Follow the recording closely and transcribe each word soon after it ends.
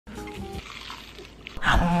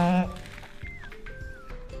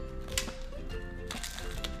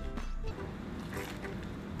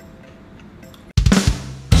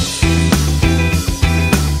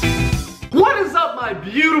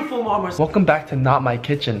Beautiful mamas. Welcome back to Not My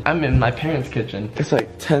Kitchen. I'm in my parents' kitchen. It's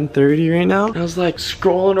like 10:30 right now. I was like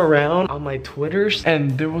scrolling around on my Twitters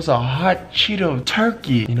and there was a hot Cheeto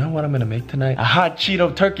turkey. You know what I'm gonna make tonight? A hot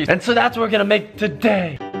Cheeto turkey. And so that's what we're gonna make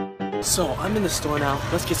today. So I'm in the store now.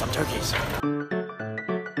 Let's get some turkeys.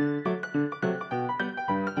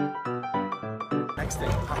 Next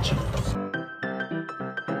thing, hot Cheetos.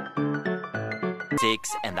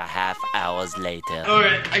 6.5 hours later.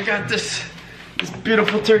 Alright, I got this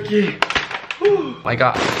beautiful turkey. Whew. I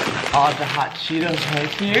got all the hot Cheetos right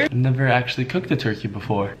here. Never actually cooked a turkey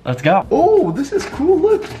before. Let's go. Oh, this is cool,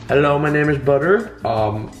 look. Hello, my name is Butter.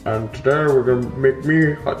 And today we're gonna make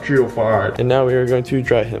me hot Cheeto fries. And now we are going to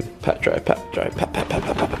dry him. Pat, dry, pat, dry, pat, pat, pat,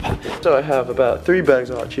 pat, pat, pat. So I have about 3 bags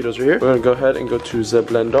of hot Cheetos right here. We're gonna go ahead and go to the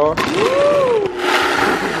blender.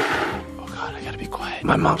 Oh God, I gotta be quiet.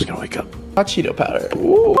 My mom's gonna wake up. Hot Cheeto powder.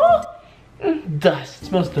 Ooh. Dust. It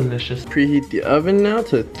smells delicious. Preheat the oven now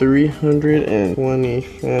to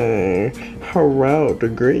 325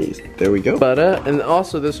 degrees. There we go. Butter. And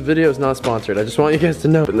also this video is not sponsored. I just want you guys to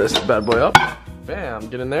know. Open this bad boy up. Bam.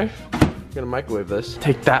 Get in there. I'm gonna microwave this.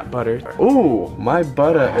 Take that butter. Ooh, my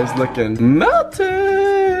butter is looking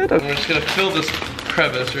melted. I'm just gonna fill this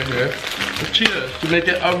crevice right here with Cheetos to make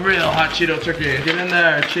it a real hot Cheeto turkey. Get in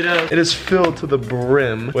there, Cheetos. It is filled to the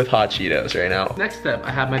brim with hot Cheetos right now. Next step,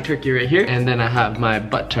 I have my turkey right here, and then I have my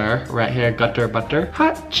butter right here, gutter butter.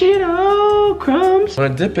 Hot Cheeto crumbs. I'm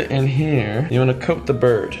gonna dip it in here. You wanna coat the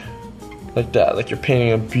bird. Like that, like you're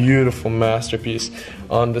painting a beautiful masterpiece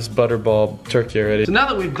on this butterball turkey already. So now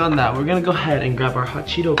that we've done that, we're gonna go ahead and grab our hot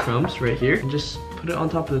Cheeto crumbs right here and just put it on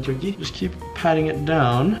top of the turkey. Just keep patting it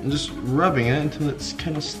down and just rubbing it until it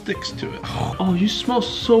kind of sticks to it. Oh, you smell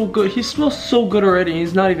so good. He smells so good already.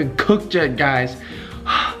 He's not even cooked yet, guys.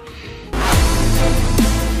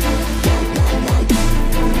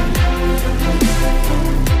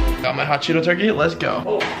 Got my hot Cheeto turkey. Let's go.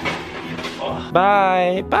 Oh.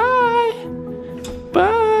 Bye, bye,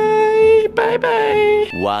 bye, bye, bye.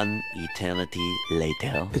 1 eternity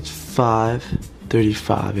later. It's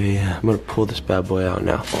 5:35 a.m. I'm gonna pull this bad boy out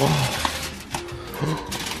now.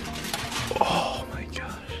 Oh my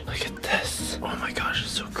gosh, look at this. Oh my gosh,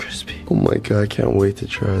 it's so crispy. Oh my God, I can't wait to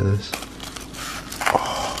try this.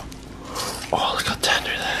 Oh, look how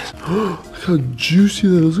tender that is. Look how juicy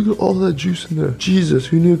that is. Look at all that juice in there. Jesus,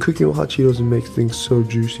 who knew cooking with hot Cheetos would make things so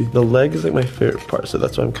juicy? The leg is like my favorite part, so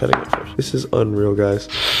that's why I'm cutting it first. This is unreal, guys.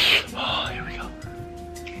 Oh, here we go.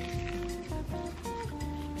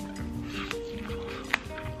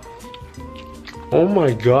 Oh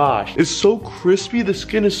my gosh. It's so crispy. The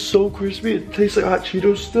skin is so crispy. It tastes like hot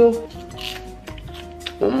Cheetos still.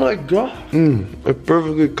 Oh my God. It's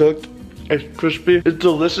perfectly cooked. It's crispy. It's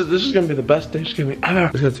delicious. This is gonna be the best Thanksgiving ever.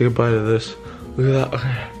 I'm just gonna take a bite of this. Look at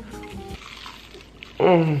that.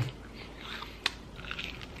 Okay.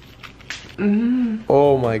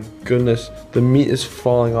 Oh my goodness. The meat is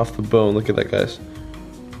falling off the bone. Look at that, guys.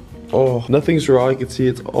 Oh, nothing's raw. You can see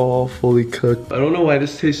it's all fully cooked. I don't know why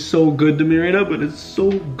this tastes so good to me right now, but it's so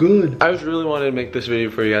good. I just really wanted to make this video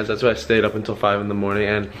for you guys. That's why I stayed up until 5 in the morning,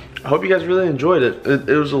 and I hope you guys really enjoyed it.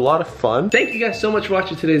 It was a lot of fun. Thank you guys so much for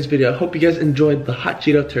watching today's video. I hope you guys enjoyed the hot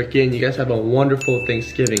Cheeto turkey, and you guys have a wonderful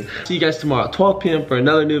Thanksgiving. See you guys tomorrow at 12 p.m. for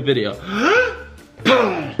another new video.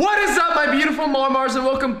 What is up, my beautiful Marmars, and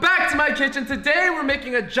welcome back to my kitchen. Today we're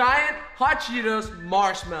making a giant hot Cheetos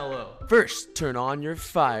marshmallow. First, turn on your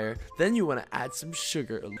fire. Then you want to add some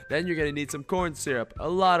sugar. Then you're gonna need some corn syrup, a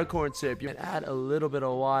lot of corn syrup. You can add a little bit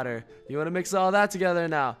of water. You want to mix all that together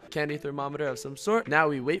now. Candy thermometer of some sort. Now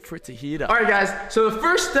we wait for it to heat up. All right, guys. So the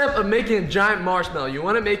first step of making a giant marshmallow, you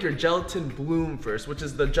want to make your gelatin bloom first, which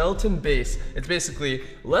is the gelatin base. It's basically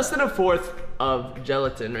less than 1/4 of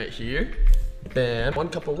gelatin right here. Bam. 1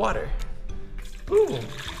 cup of water. Boom.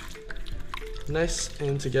 Nice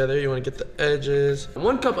and together. You want to get the edges.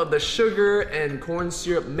 1 cup of the sugar and corn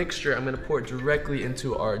syrup mixture. I'm going to pour it directly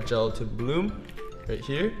into our gelatin bloom right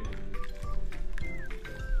here.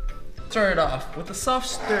 Start it off with a soft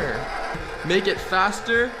stir. Make it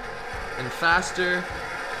faster and faster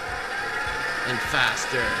and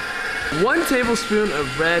faster. 1 tablespoon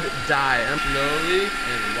of red dye. Slowly,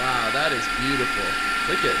 and wow, that is beautiful.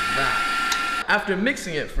 Look at that. After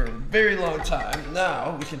mixing it for a very long time,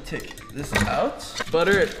 now we can take this out,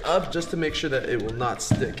 butter it up just to make sure that it will not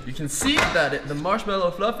stick. You can see that the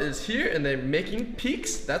marshmallow fluff is here and they're making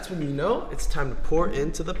peaks. That's when you know it's time to pour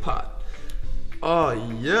into the pot. Oh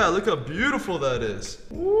yeah, look how beautiful that is.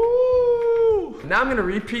 Woo! Now I'm gonna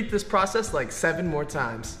repeat this process like 7 more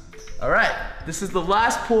times. All right, this is the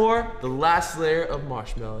last pour, the last layer of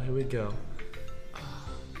marshmallow. Here we go.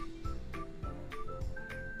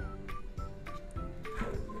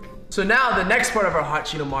 So now the next part of our hot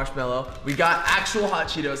Cheeto marshmallow, we got actual hot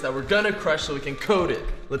Cheetos that we're gonna crush so we can coat it.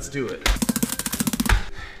 Let's do it.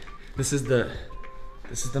 This is the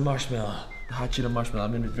marshmallow, the hot Cheeto marshmallow.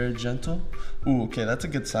 I'm gonna be very gentle. Ooh, okay, that's a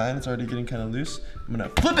good sign. It's already getting kind of loose. I'm gonna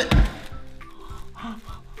flip it.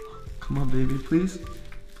 Come on, baby, please,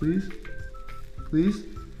 please, please,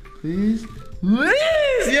 please,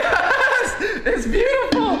 please, yes! It's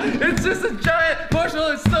beautiful. It's just a giant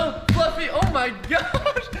marshmallow. It's so fluffy. Oh my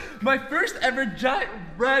gosh. My first ever giant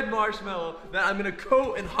red marshmallow that I'm gonna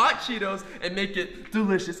coat in hot Cheetos and make it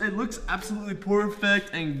delicious. It looks absolutely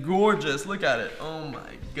perfect and gorgeous. Look at it. Oh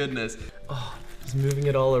my goodness. Oh, just moving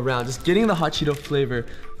it all around. Just getting the hot Cheeto flavor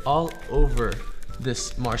all over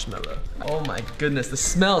this marshmallow. Oh my goodness, the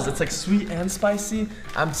smells. It's like sweet and spicy.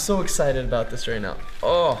 I'm so excited about this right now.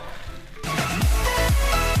 Oh.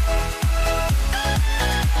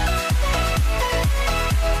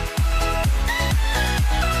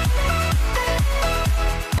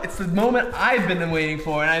 The moment I've been waiting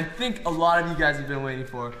for, and I think a lot of you guys have been waiting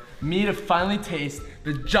for, me to finally taste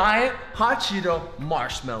the giant hot Cheeto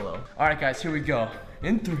marshmallow. All right, guys, here we go.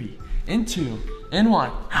 In 3, in 2, in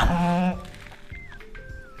 1.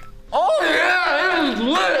 Oh yeah, it is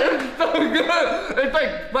lit. It's so good. It's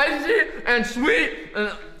like spicy and sweet,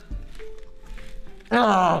 and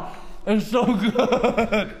it's so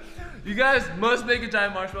good. You guys must make a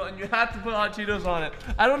giant marshmallow and you have to put hot Cheetos on it.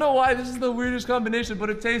 I don't know why this is the weirdest combination, but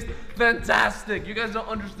it tastes fantastic. You guys don't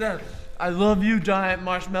understand. I love you, giant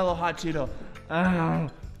marshmallow hot Cheeto.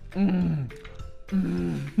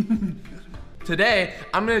 Today,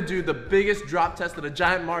 I'm gonna do the biggest drop test that a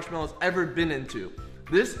giant marshmallow's ever been into.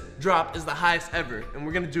 This drop is the highest ever, and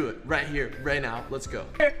we're gonna do it right here, right now. Let's go.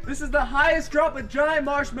 This is the highest drop a giant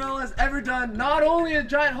marshmallow has ever done, not only a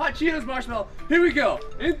giant hot Cheetos marshmallow. Here we go.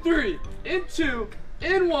 In 3, in 2,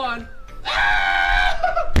 in 1.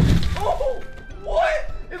 Ah! Oh,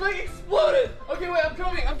 what? It like exploded. Okay, wait, I'm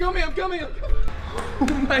coming.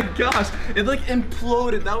 Oh my gosh, it like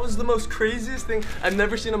imploded. That was the most craziest thing. I've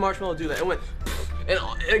never seen a marshmallow do that. It went, and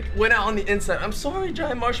it went out on the inside. I'm sorry,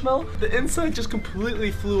 giant marshmallow. The inside just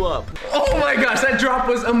completely flew up. Oh my gosh, that drop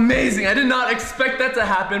was amazing. I did not expect that to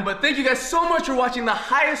happen, but thank you guys so much for watching the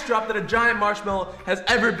highest drop that a giant marshmallow has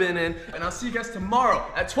ever been in. And I'll see you guys tomorrow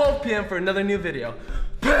at 12 p.m. for another new video.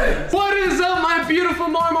 What is up, my beautiful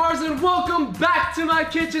Marmars, and welcome back to my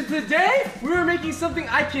kitchen. Today, we're making something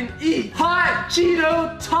I can eat. Hot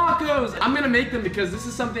Cheeto Tacos. I'm gonna make them because this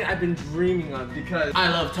is something I've been dreaming of because I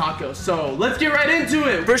love tacos. So let's get right into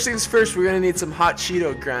it. First things first, we're gonna need some hot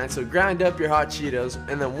Cheeto grind. So grind up your hot Cheetos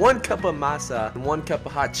and then 1 cup of masa and 1 cup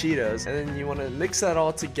of hot Cheetos. And then you wanna mix that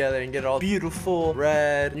all together and get it all beautiful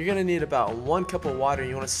red. You're gonna need about 1 cup of water.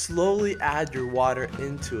 You wanna slowly add your water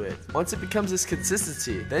into it. Once it becomes this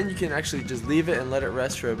consistency, then you can actually just leave it and let it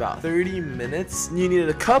rest for about 30 minutes. You need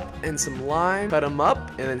a cup and some lime, cut them up,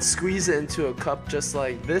 and then squeeze it into a cup just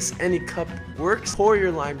like this. Any cup works. Pour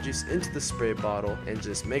your lime juice into the spray bottle and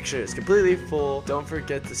just make sure it's completely full. Don't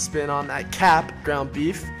forget to spin on that cap. Ground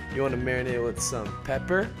beef, you want to marinate it with some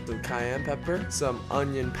pepper, some cayenne pepper, some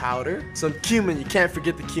onion powder, some cumin. You can't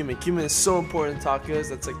forget the cumin. Cumin is so important in tacos.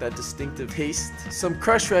 That's like that distinctive taste. Some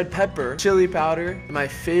crushed red pepper, chili powder, my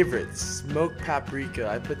favorite, smoked paprika.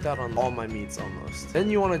 I put that on all my meats almost. Then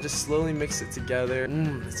you want to just slowly mix it together.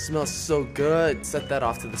 It smells so good. Set that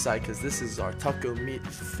off to the side because this is our taco meat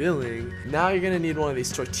filling. Now you're gonna need one of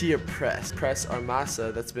these tortilla press. Press our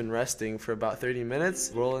masa that's been resting for about 30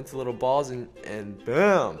 minutes. Roll into little balls and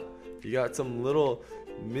bam! You got some little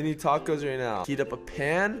mini tacos right now. Heat up a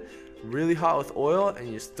pan, really hot with oil, and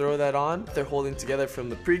you just throw that on. They're holding together from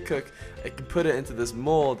the pre-cook. I can put it into this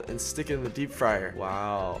mold and stick it in the deep fryer.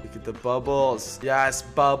 Wow, look at the bubbles. Yes,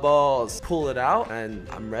 bubbles. Pull it out and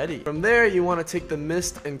I'm ready. From there, you want to take the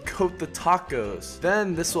mist and coat the tacos.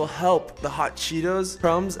 Then this will help the hot Cheetos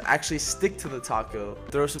crumbs actually stick to the taco.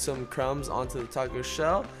 Throw some crumbs onto the taco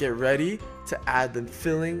shell. Get ready to add the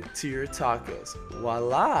filling to your tacos.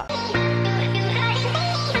 Voila.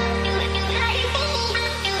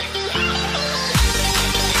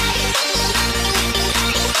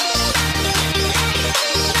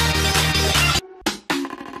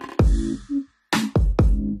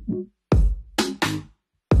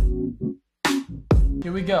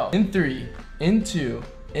 Here we go. In 3, in 2,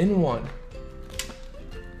 in 1.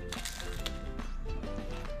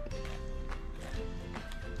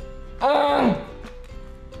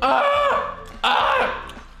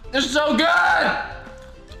 It's so good!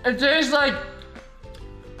 It tastes like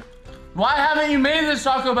Why haven't you made this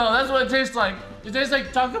Taco Bell? That's what it tastes like. It tastes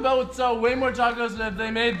like Taco Bell would sell way more tacos than if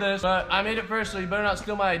they made this. But I made it first, so you better not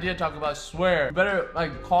steal my idea, Taco Bell, I swear. You better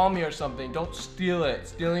like call me or something. Don't steal it.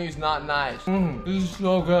 Stealing is not nice. This is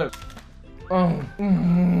so good.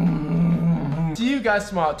 See you guys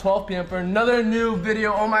tomorrow at 12 p.m. for another new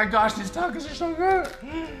video. Oh my gosh, these tacos are so good.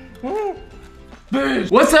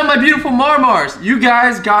 What's up, my beautiful Marmars? You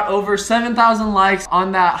guys got over 7,000 likes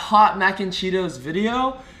on that hot mac and Cheetos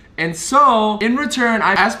video. And so, in return,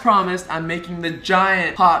 as promised, I'm making the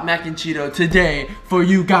giant hot mac and Cheeto today for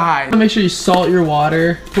you guys. Make sure you salt your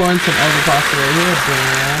water. Pour in some other pasta right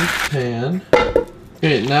here. Pan.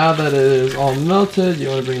 Okay, now that it is all melted, you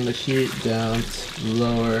want to bring the heat down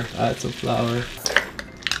lower. Add some flour.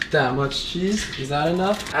 That much cheese. Is that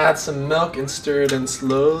enough? Add some milk and stir it in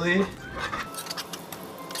slowly.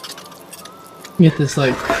 Get this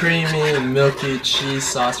like creamy, milky cheese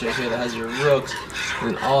sauce right here that has your roast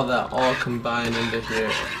and all that all combined into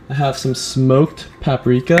here. I have some smoked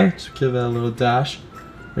paprika. Just give it a little dash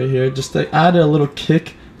right here. Just to add a little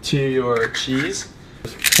kick to your cheese.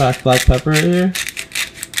 Cracked black pepper right here.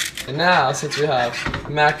 And now, since we have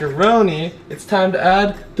macaroni, it's time to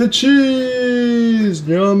add the cheese.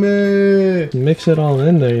 Yummy! Mix it all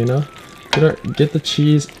in there, you know. Get the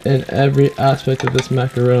cheese in every aspect of this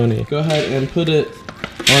macaroni. Go ahead and put it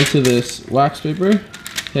onto this wax paper.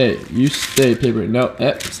 Hey, you stay paper. No,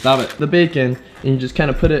 stop it. The bacon, and you just kind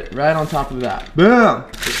of put it right on top of that. Boom!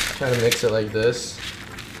 Just kind of mix it like this.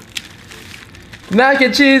 Mac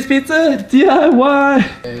and cheese pizza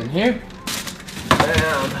DIY! And here.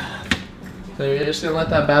 Bam! So you're just gonna let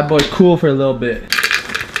that bad boy cool for a little bit.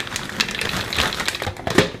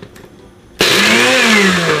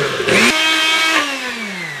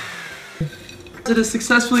 It is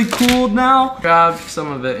successfully cooled now. Grab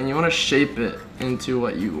some of it and you want to shape it into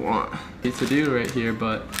what you want it to do right here,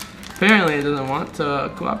 but apparently it doesn't want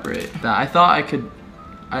to cooperate. I thought I could.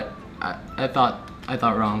 I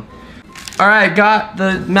thought wrong. All right, got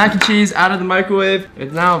the mac and cheese out of the microwave.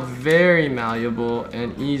 It's now very malleable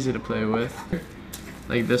and easy to play with,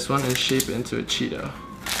 like this one, and shape it into a Cheeto.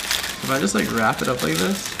 If I just like wrap it up like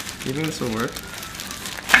this, you think this will work?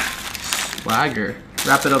 Swagger.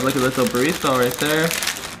 Wrap it up like a little burrito right there.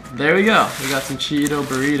 There we go. We got some Cheeto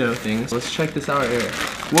burrito things. Let's check this out here.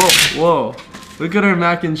 Whoa, whoa. Look at our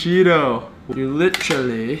mac and Cheeto. You're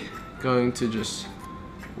literally going to just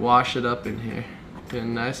wash it up in here. Get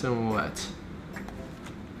nice and wet.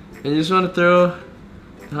 And you just want to throw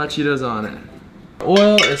the hot Cheetos on it.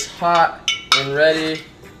 Oil is hot and ready.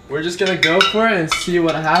 We're just gonna go for it and see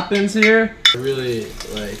what happens here. I really,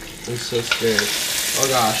 I'm so scared. Oh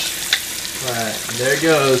gosh. Alright, there it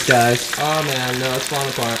goes, guys. Oh man, no, it's falling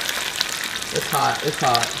apart. It's hot, it's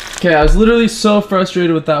hot. Okay, I was literally so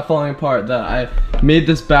frustrated with that falling apart that I made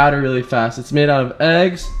this batter really fast. It's made out of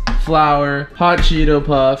eggs, flour, hot Cheeto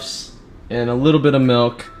puffs, and a little bit of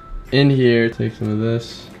milk in here. Take some of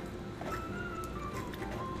this.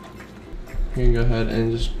 You can go ahead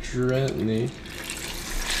and just gently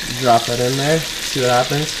drop that in there. See what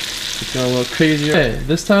happens? It's going a little crazier. Okay,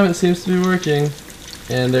 this time it seems to be working.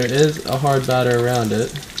 And there is a hard batter around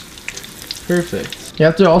it. Perfect. You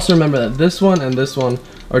have to also remember that this one and this one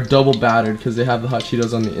are double battered because they have the hot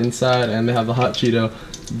Cheetos on the inside and they have the hot Cheeto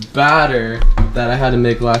batter that I had to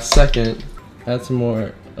make last second. Add some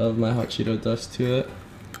more of my hot Cheeto dust to it.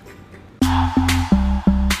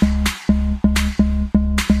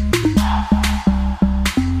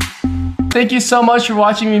 Thank you so much for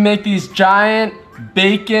watching me make these giant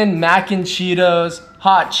bacon mac and Cheetos,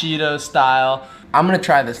 hot Cheetos style. I'm gonna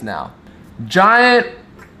try this now. Giant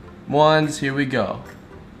ones, here we go.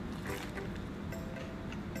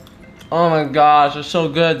 Oh my gosh, they're so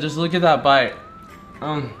good. Just look at that bite.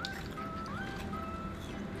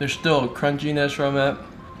 There's still a crunchiness from it.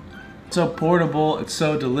 It's so portable, it's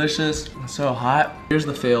so delicious, it's so hot. Here's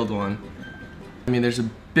the failed one. I mean, there's a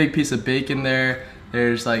big piece of bacon there.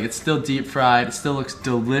 There's it's still deep fried. It still looks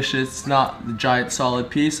delicious. It's not the giant solid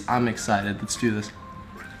piece. I'm excited. Let's do this.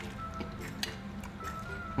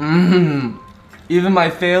 Even my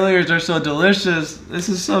failures are so delicious. This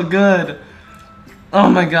is so good. Oh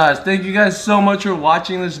my gosh. Thank you guys so much for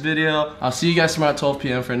watching this video. I'll see you guys tomorrow at 12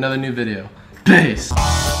 p.m. for another new video. Peace.